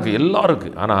 எல்லாம்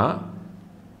இருக்குது, ஆனால்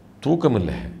தூக்கம்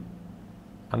இல்லை.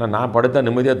 ஆனால் நான் படுத்தா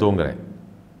நிம்மதியாக தூங்குறேன்.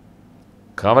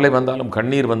 கவலை வந்தாலும்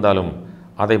கண்ணீர் வந்தாலும்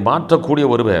அதை மாற்றக்கூடிய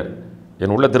ஒருவர்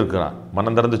என் உள்ளத்திற்கிறார்.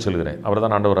 மனம் திறந்து சொல்கிறேன், அவர்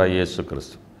தான் ஆண்டவராகிய இயேசு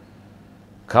கிறிஸ்து.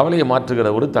 கவலையை மாற்றுகிற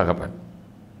ஒரு தகப்பன்.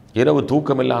 இரவு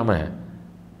தூக்கம் இல்லாமல்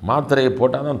மாத்திரையை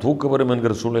போட்டால் தான் தூக்கம் வரும்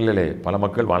என்கிற சூழ்நிலையிலே பல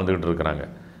மக்கள் வாழ்ந்துக்கிட்டு இருக்கிறாங்க.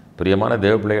 பிரியமான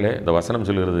தேவ பிள்ளைகளே, இந்த வசனம்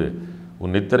சொல்கிறது,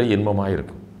 உன் நித்திரை இன்பமாக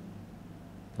இருக்கும்.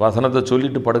 வசனத்தை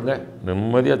சொல்லிட்டு படுங்க,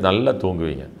 நிம்மதியாக நல்லா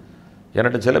தூங்குவீங்க.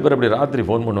 என்கிட்ட சில பேர் அப்படி ராத்திரி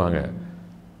ஃபோன் பண்ணுவாங்க,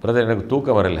 பிரதர் எனக்கு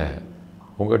தூக்கம் வரலை,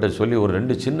 உங்கள்கிட்ட சொல்லி ஒரு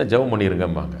 2 சின்ன ஜெபம்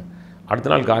பண்ணியிருங்கம்பாங்க.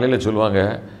 அடுத்த நாள் காலையில் சொல்லுவாங்க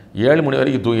 7 மணி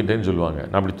வரைக்கும் தூங்கிட்டேன்னு சொல்லுவாங்க.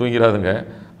 நான் அப்படி தூங்கிறாதுங்க,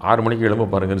 6 மணிக்கு எழும்ப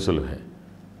பாருங்கன்னு சொல்லுவேன்.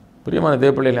 பிரியமான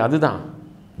தேவ பிள்ளைகளே, அதுதான்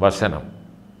வசனம்.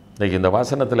 இன்றைக்கி இந்த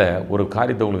வசனத்தில் ஒரு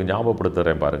காரியத்தை உங்களுக்கு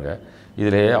ஞாபகப்படுத்துகிறேன் பாருங்கள்.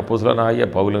 இதிலே அப்போஸ்தலனாகிய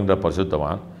பவுலுங்கிற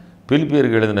பரிசுத்தவான்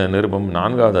பிலிப்பியருக்கு எழுதின நிருபம்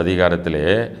 4வது அதிகாரத்திலே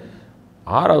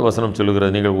 6வது வசனம்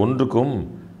சொல்லுகிறது, நீங்கள் ஒன்றுக்கும்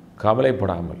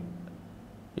கவலைப்படாமல்.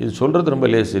 இது சொல்கிறது ரொம்ப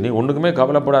லேசு. நீ ஒன்றுக்குமே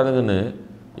கவலைப்படாதுங்கன்னு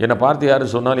என்னை பார்த்து யார்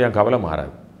சொன்னாலும் என் கவலை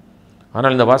மாறாது.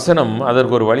 ஆனால் இந்த வசனம்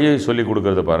அதற்கு ஒரு வழியை சொல்லி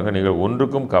கொடுக்கறது பாருங்கள். நீங்கள்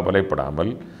ஒன்றுக்கும்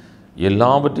கவலைப்படாமல்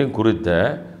எல்லாவற்றையும் குறித்த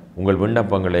உங்கள்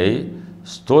விண்ணப்பங்களை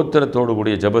ஸ்தோத்திரத்தோடு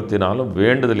கூடிய ஜெபத்தினாலும்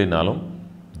வேண்டுதலினாலும்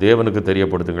தேவனுக்கு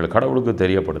தெரியப்படுத்துங்கள், கடவுளுக்கு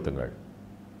தெரியப்படுத்துங்கள்.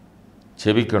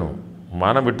 செபிக்கணும்,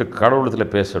 மனம் விட்டு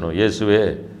கடவுளத்தில் பேசணும். இயேசுவே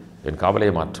என்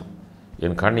கவலையை மாற்றும்,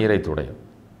 என் கண்ணீரை துடையும்.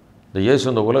 இந்த இயேசு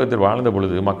இந்த உலகத்தில் வாழ்ந்த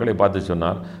பொழுது மக்களை பார்த்து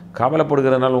சொன்னார்,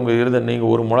 கவலைப்படுகிறனால உங்கள் இருந்த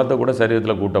நீங்கள் ஒரு முளத்தை கூட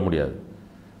சரீரத்தில் கூட்ட முடியாது.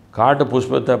 காட்டு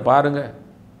புஷ்பத்தை பாருங்கள்,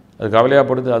 அது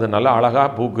கவலையாகப்படுது, அது நல்லா அழகாக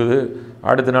பூக்குது,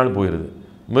 அடுத்த நாள் போயிடுது.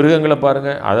 மிருகங்களை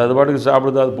பாருங்கள், அது பாட்டுக்கு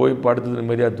சாப்பிடுது, அது போய் படுத்து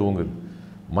நிம்மதியாக தூங்குது.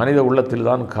 மனித உள்ளத்தில்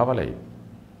தான் கவலை.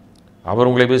 அவர்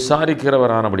உங்களை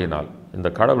விசாரிக்கிறவரானபடினால், இந்த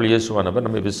கடவுள் இயேசுவானவர்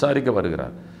நம்மை விசாரிக்க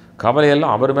வருகிறார்.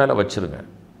 கவலையெல்லாம் அவர் மேலே வச்சுருங்க,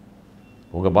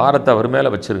 உங்கள் பாரத்தை அவர் மேலே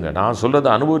வச்சுருங்க. நான் சொல்கிறது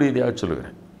அனுபவ ரீதியாக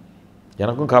சொல்லுகிறேன்.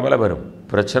 எனக்கும் கவலை வரும்,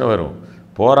 பிரச்சனை வரும்,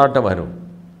 போராட்டம் வரும்.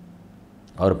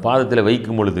 அவர் பாதத்தில்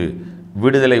வைக்கும் பொழுது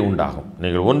விடுதலை உண்டாகும்.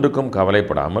 நீங்கள் ஒன்றுக்கும்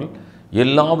கவலைப்படாமல்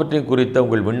எல்லாவற்றையும் குறித்த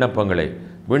உங்கள் விண்ணப்பங்களை,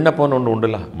 விண்ணப்பம்னு ஒன்று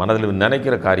உண்டுல, மனதில்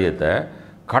நினைக்கிற காரியத்தை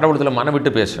கடவுளத்தில் மனம்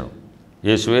விட்டு பேசணும்.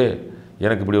 இயேசுவே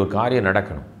எனக்கு இப்படி ஒரு காரியம்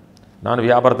நடக்கணும், நான்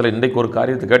வியாபாரத்தில் இன்றைக்கு ஒரு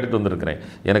காரியத்தை கேட்டுட்டு வந்திருக்கிறேன்,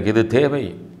 எனக்கு இது தேவை,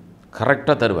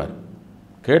 கரெக்டாக தருவார்.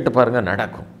 கேட்டு பாருங்கள்,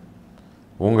 நடக்கும்.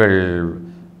 உங்கள்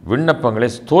விண்ணப்பங்களை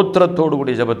ஸ்தோத்திரத்தோடு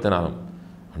கூடிய ஜெபத்தினாலும்,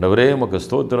 ஆண்டவரே உமக்கு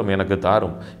ஸ்தோத்திரம், எனக்கு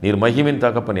தாரும், நீர் மகிமின்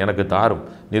தகப்பன் எனக்கு தாரும்,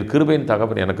 நீர் கிருபையின்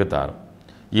தகப்பன் எனக்கு தாரும்.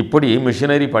 இப்படி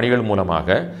மிஷினரி பணிகள் மூலமாக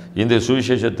இந்த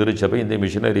சுவிசேஷ திருச்சபை, இந்த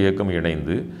மிஷினரி இயக்கம்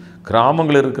இணைந்து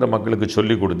கிராமங்களில் இருக்கிற மக்களுக்கு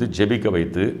சொல்லிக் கொடுத்து ஜெபிக்க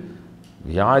வைத்து,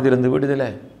 வியாதியிலிருந்து விடுதலை,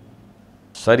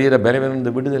 சரீர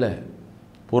பலவீனத்திலிருந்து விடுதலை,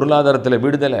 பொருளாதாரத்தில்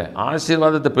விடுதலை,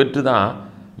 ஆசீர்வாதத்தை பெற்று தான்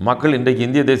மக்கள் இன்றைக்கு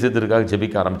இந்திய தேசத்திற்காக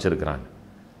ஜெபிக்க ஆரம்பிச்சிருக்கிறாங்க.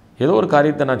 ஏதோ ஒரு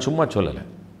காரியத்தை நான் சும்மா சொல்லலை,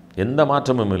 எந்த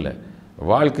மாற்றமும் இல்லை.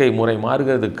 வாழ்க்கை முறை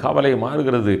மாறுகிறது, கவலை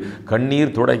மாறுகிறது,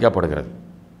 கண்ணீர் துடைக்கப்படுகிறது.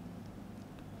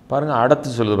 பாருங்கள், அடுத்து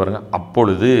சொல்லுது பாருங்கள்,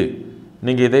 அப்பொழுது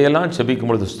நீங்கள் இதையெல்லாம் ஜெபிக்கும்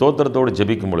பொழுது, ஸ்தோத்திரத்தோடு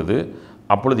ஜெபிக்கும் பொழுது,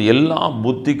 அப்பொழுது எல்லா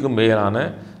புத்திக்கும் மேலான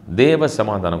தேவ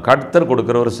சமாதானம், கர்த்தர்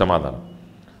கொடுக்குற ஒரு சமாதானம்,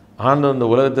 ஆண்டவர் இந்த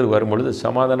உலகத்திற்கு வரும்பொழுது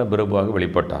சமாதான பிரபுவாக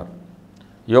வெளிப்பட்டார்.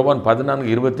 யோவான்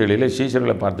 14:27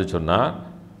 சீஷர்களை பார்த்து சொன்னார்,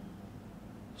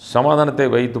 சமாதானத்தை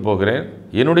வைத்து போகிறேன்,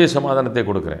 என்னுடைய சமாதானத்தை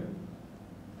கொடுக்குறேன்.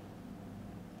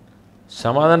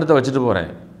 சமாதானத்தை வச்சுட்டு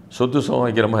போகிறேன், சொத்து சுகம்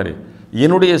வைக்கிற மாதிரி.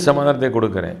 என்னுடைய சமாதானத்தை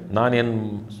கொடுக்குறேன். நான் என்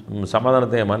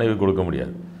சமாதானத்தை என் மனைவி கொடுக்க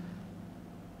முடியாது,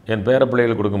 என் பேர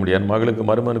பிள்ளைகளுக்கு கொடுக்க முடியாது, என் மகளுக்கு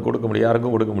மருமனுக்கு கொடுக்க முடியாது,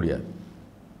 யாருக்கும் கொடுக்க முடியாது.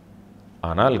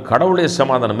 ஆனால் கடவுளுடைய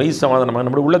சமாதானம், மெய் சமாதானமாக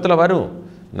நம்முடைய உள்ளத்தில் வரும்.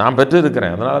 நான்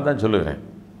பெற்றிருக்கிறேன், அதனால தான் சொல்லுகிறேன்.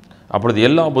 அப்பொழுது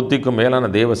எல்லா புத்திக்கும் மேலான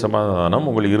தேவ சமாதானம்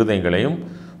உங்கள் இருதயங்களையும்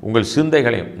உங்கள்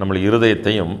சிந்தைகளையும், நம்மளை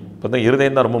இருதயத்தையும், இப்போ தான்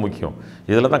இருதயம் தான் ரொம்ப முக்கியம்.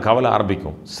 இதில் தான் கவலை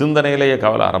ஆரம்பிக்கும், சிந்தனையிலேயே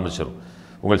கவலை ஆரம்பிச்சிடும்.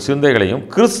 உங்கள் சிந்தைகளையும்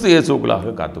கிறிஸ்து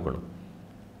இயேசுவுக்குள்ளாக காத்துக்கொள்ளும்.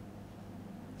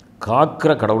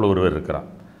 காக்கிற கடவுள் ஒருவர் இருக்கிறார்,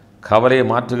 கவலையை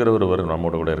மாற்றுகிற ஒருவர்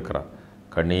நம்மோடு கூட இருக்கிறார்.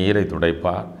 கண்ணீரை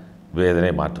துடைப்பார்,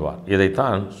 வேதனை மாற்றுவார்.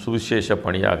 இதைத்தான் சுவிசேஷ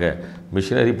பணியாக,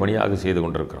 மிஷினரி பணியாக செய்து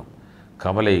கொண்டிருக்கிறோம்.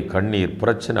 கவலை, கண்ணீர்,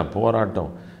 பிரச்சனை,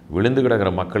 போராட்டம், விழுந்து கிடக்கிற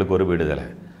மக்களுக்கு ஒரு விடுதலை,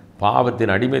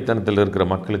 பாவத்தின் அடிமைத்தனத்தில் இருக்கிற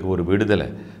மக்களுக்கு ஒரு விடுதலை.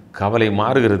 கவலை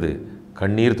மாறுகிறது,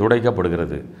 கண்ணீர்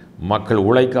துடைக்கப்படுகிறது, மக்கள்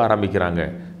உழைக்க ஆரம்பிக்கிறாங்க,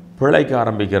 பிழைக்க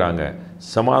ஆரம்பிக்கிறாங்க,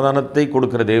 சமாதானத்தை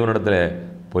கொடுக்கிற தேவனிடத்தில்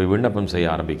போய் விண்ணப்பம் செய்ய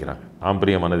ஆரம்பிக்கிறாங்க.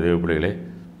 ஆம்பிரியமான தேவ பிள்ளைகளே,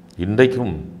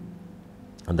 இன்றைக்கும்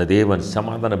அந்த தேவன்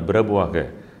சமாதான பிரபுவாக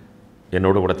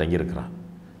என்னோடு கூட தங்கியிருக்கிறான்.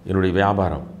 என்னுடைய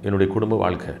வியாபாரம், என்னுடைய குடும்ப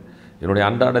வாழ்க்கை, என்னுடைய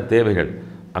அன்றாட தேவைகள்,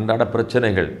 அன்றாட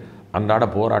பிரச்சனைகள், அன்றாட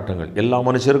போராட்டங்கள், எல்லா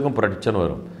மனுஷருக்கும் பிரச்சனை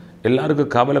வரும்,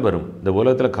 எல்லாருக்கும் கவலை வரும். இந்த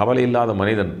உலகத்தில் கவலை இல்லாத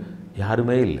மனிதன்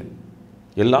யாருமே இல்லை.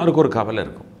 எல்லாருக்கும் ஒரு கவலை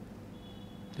இருக்கும்.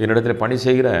 என்னிடத்தில் பணி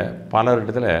செய்கிற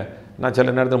பலரிடத்தில் நான்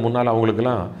சில நேரத்தில் முன்னால்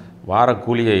அவங்களுக்கெல்லாம் வார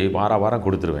கூலியை வாரம்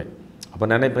கொடுத்துருவேன். அப்போ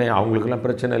நினைப்பேன், அவங்களுக்கெல்லாம்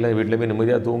பிரச்சனை இல்லை, வீட்டில் போய்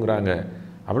நிம்மதியாக தூங்குறாங்க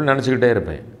அப்படின்னு நினச்சிக்கிட்டே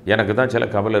இருப்பேன். எனக்கு தான் சில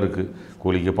கவலை இருக்குது,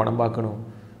 கூலிக்கு பணம் பார்க்கணும்,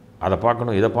 அதை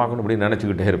பார்க்கணும், இதை பார்க்கணும் அப்படின்னு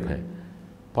நினச்சிக்கிட்டே இருப்பேன்.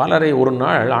 பலரை ஒரு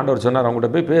நாள் ஆண்டவர் சொன்னார்,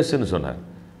 அவங்கள்ட்ட போய் பேசுன்னு சொன்னார்.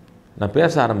 நான்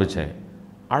பேச ஆரம்பித்தேன்,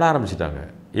 அழ ஆரம்பிச்சிட்டாங்க.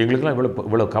 எங்களுக்கெல்லாம்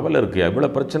இவ்வளோ கவலை இருக்கியா, இவ்வளோ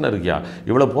பிரச்சனை இருக்கியா,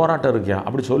 இவ்வளோ போராட்டம் இருக்கியா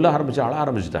அப்படி சொல்ல ஆரம்பித்து அழ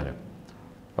ஆரம்பிச்சிட்டாங்க.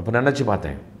 அப்போ நினச்சி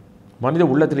பார்த்தேன், மனித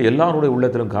உள்ளத்தில் எல்லாருடைய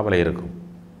உள்ளத்திலும் கவலை இருக்கும்.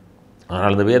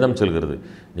 ஆனால் அந்த வேதம் சொல்கிறது,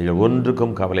 நீங்கள்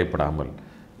ஒன்றுக்கும் கவலைப்படாமல்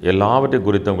எல்லாவற்றை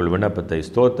குறித்த உங்கள் விண்ணப்பத்தை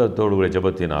ஸ்தோத்திரத்தோடு உங்கள்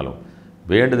ஜெபத்தினாலும்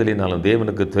வேண்டுதலினாலும்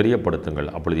தேவனுக்கு தெரியப்படுத்துங்கள்.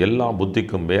 அப்பொழுது எல்லா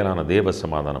புத்திக்கும் மேலான தேவ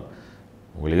சமாதானம்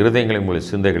உங்கள் இருதயங்களையும் உங்கள்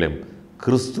சிந்தைகளையும்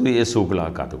கிறிஸ்து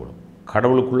இயேசுக்குள்ளாக காத்துக்கொள்ளும்.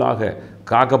 கடவுளுக்குள்ளாக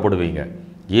காக்கப்படுவீங்க.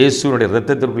 இயேசுனுடைய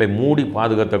இரத்தத்திற்குள்ளே மூடி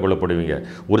பாதுகாத்துக் கொள்ளப்படுவீங்க.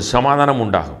 ஒரு சமாதானம்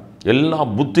உண்டாகும். எல்லா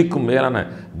புத்திக்கும் மேலான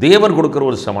தேவன் கொடுக்குற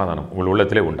ஒரு சமாதானம் உங்கள்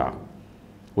உள்ளத்திலே உண்டாகும்.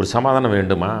 ஒரு சமாதானம்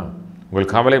வேண்டுமா?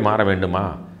 உங்கள் கவலை மாற வேண்டுமா?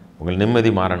 உங்கள்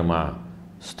நிம்மதி மாறணுமா?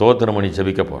 ஸ்தோத்திரம் பண்ணி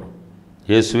ஜெபிக்க போகிறோம்.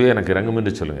 இயேசுவே எனக்கு இறங்கும்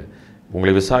என்று சொல்லுங்கள்.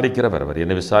 உங்களை விசாரிக்கிற வரவர்,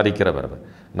 என்னை விசாரிக்கிற வரவர்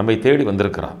நம்மை தேடி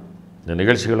வந்திருக்கிறார். இந்த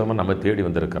நிகழ்ச்சிகளும் நம்ம தேடி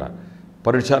வந்திருக்கிறார்.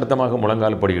 பரிட்சார்த்தமாக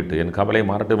முழங்கால் படிக்கிட்டு என் கவலை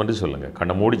மாறட்டும் என்று சொல்லுங்கள்.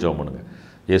 கண்ணை மூடி ஜெபம் பண்ணுங்கள்.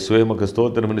 இயேசுவே உமக்கு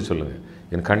ஸ்தோத்திரம் என்று சொல்லுங்கள்.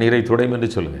 என் கண்ணீரை துடையும் என்று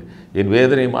சொல்லுங்கள். என்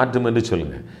வேதனை மாற்றும் என்று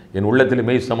சொல்லுங்கள். என் உள்ளத்தில்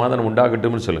மெய் சமாதானம்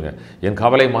உண்டாகட்டும் என்று சொல்லுங்கள். என்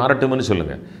கவலை மாறட்டும் என்று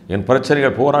சொல்லுங்கள். என்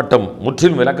பிரச்சனைகள், போராட்டம்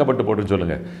முற்றிலும் விலக்கப்பட்டு போட்டுன்னு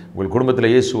சொல்லுங்கள். உங்கள் குடும்பத்தில்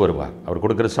இயேசு வருவார். அவர்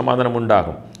கொடுக்குற சமாதானம்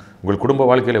உண்டாகும். உங்கள் குடும்ப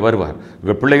வாழ்க்கையில் வருவார்.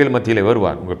 உங்கள் பிள்ளைகள் மத்தியிலே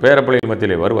வருவார். உங்கள் பேர பிள்ளைகள்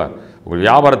மத்தியிலே வருவார். உங்கள்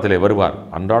வியாபாரத்திலே வருவார்.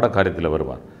 அன்றாட காரியத்தில்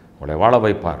வருவார். உங்களை வாழ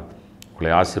வைப்பார்.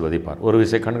 உங்களை ஆசீர்வதிப்பார். ஒரு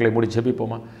விஷய கண்களை மூடி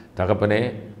ஜெபிப்போமா? தகப்பனே,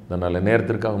 இந்த நல்ல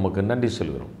நேரத்திற்காக உமக்கு நன்றி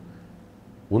சொல்கிறோம்.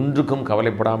 ஒன்றுக்கும்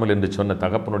கவலைப்படாமல் என்று சொன்ன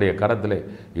தகப்பனுடைய கரத்திலே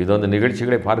இது அந்த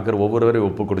நிகழ்ச்சிகளை பார்க்கிற ஒவ்வொருவரையும்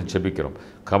ஒப்பு கொடுத்து ஜெபிக்கிறோம்.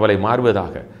 கவலை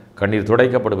மாறுவதாக, கண்ணீர்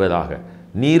துடைக்கப்படுவதாக,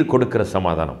 நீர் கொடுக்கிற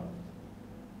சமாதானம்,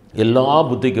 எல்லா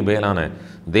புத்திக்கும் மேலான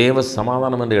தேவ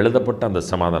சமாதானம் என்று எழுதப்பட்ட அந்த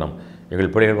சமாதானம்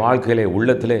எங்கள் பிள்ளைகள் வாழ்க்கையிலே,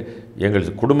 உள்ளத்திலே,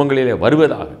 எங்கள் குடும்பங்களிலே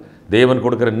வருவதாக, தேவன்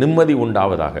கொடுக்கிற நிம்மதி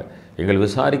உண்டாவதாக. எங்கள்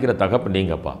விசாரிக்கிற தகப்பு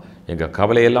நீங்கப்பா. எங்கள்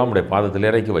கவலையெல்லாம் உடைய பாதத்தில்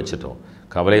இறக்கி வச்சுட்டோம்.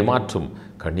 கவலை மாற்றும்,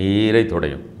 கண்ணீரை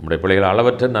துடையும். உடைய பிள்ளைகள்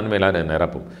அளவற்ற நன்மையிலான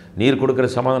நிரப்பும். நீர் கொடுக்கிற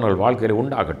சமாதானங்கள் வாழ்க்கையில்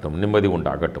உண்டாகட்டும், நிம்மதி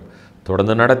உண்டாகட்டும்.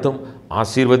 தொடர்ந்து நடத்தும்,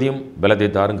 ஆசீர்வதியும், பலத்தை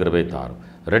தாரும், கிருபை தாரும்.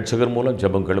 இரட்சகர் மூலம்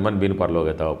ஜெபம் கேளும் அன்பின்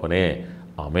பரலோக தகப்பனே,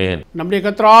 ஆமென். நம்முடைய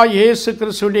கர்த்தராகிய இயேசு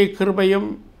கிறிஸ்துவின் கிருபையும்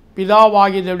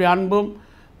பிதாவாகிய தேவனுடைய அன்பும்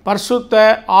பரிசுத்த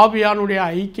ஆவியானுடைய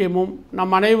ஐக்கியமும்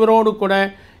நம் அனைவரோடு கூட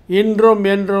இன்றும்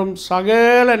என்றும்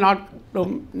சகல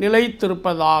நாட்களும்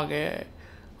நிலைத்திருப்பதாக.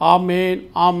 ஆமேன்,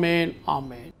 ஆமேன்,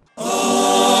 ஆமேன்.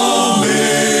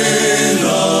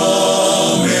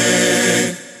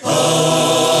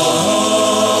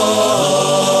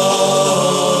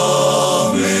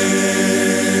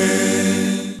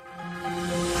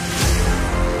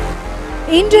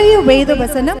 இன்றைய வேத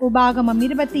வசனம் உபாகமம்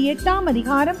 28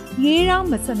 அதிகாரம்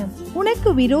 7 உனக்கு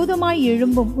விரோதமாய்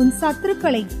எழும்பும் உன்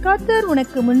சத்துருக்களை கர்த்தர்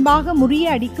உனக்கு முன்பாக முறிய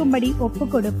அடிக்கும்படி ஒப்பு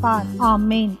கொடுப்பார்.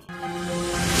 ஆமென்.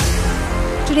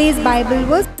 Today's Bible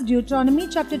verse, Deuteronomy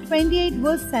chapter 28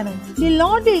 verse 7. The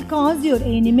Lord will cause your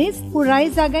enemies who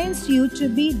rise against you to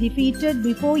be defeated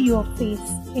before your face.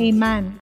 Amen.